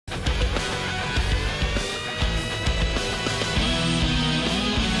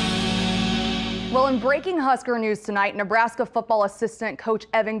Well, in breaking Husker news tonight, Nebraska football assistant coach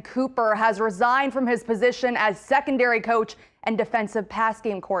Evan Cooper has resigned from his position as secondary coach and defensive pass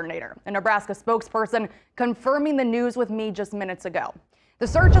game coordinator. A Nebraska spokesperson confirming the news with me just minutes ago. The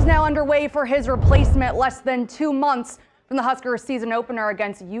search is now underway for his replacement less than 2 months from the Huskers season opener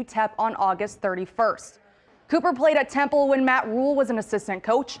against UTEP on August 31st. Cooper played at Temple when Matt Rhule was an assistant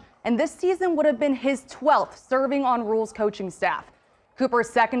coach, and this season would have been his 12th serving on Rhule's coaching staff. Cooper's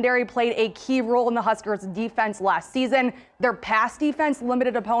secondary played a key role in the Huskers' defense last season. Their pass defense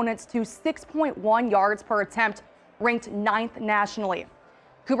limited opponents to 6.1 yards per attempt, ranked 9th nationally.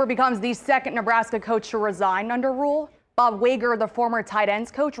 Cooper becomes the second Nebraska coach to resign under Rhule. Bob Wager, the former tight ends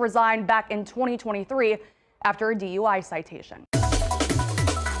coach, resigned back in 2023 after a DUI citation.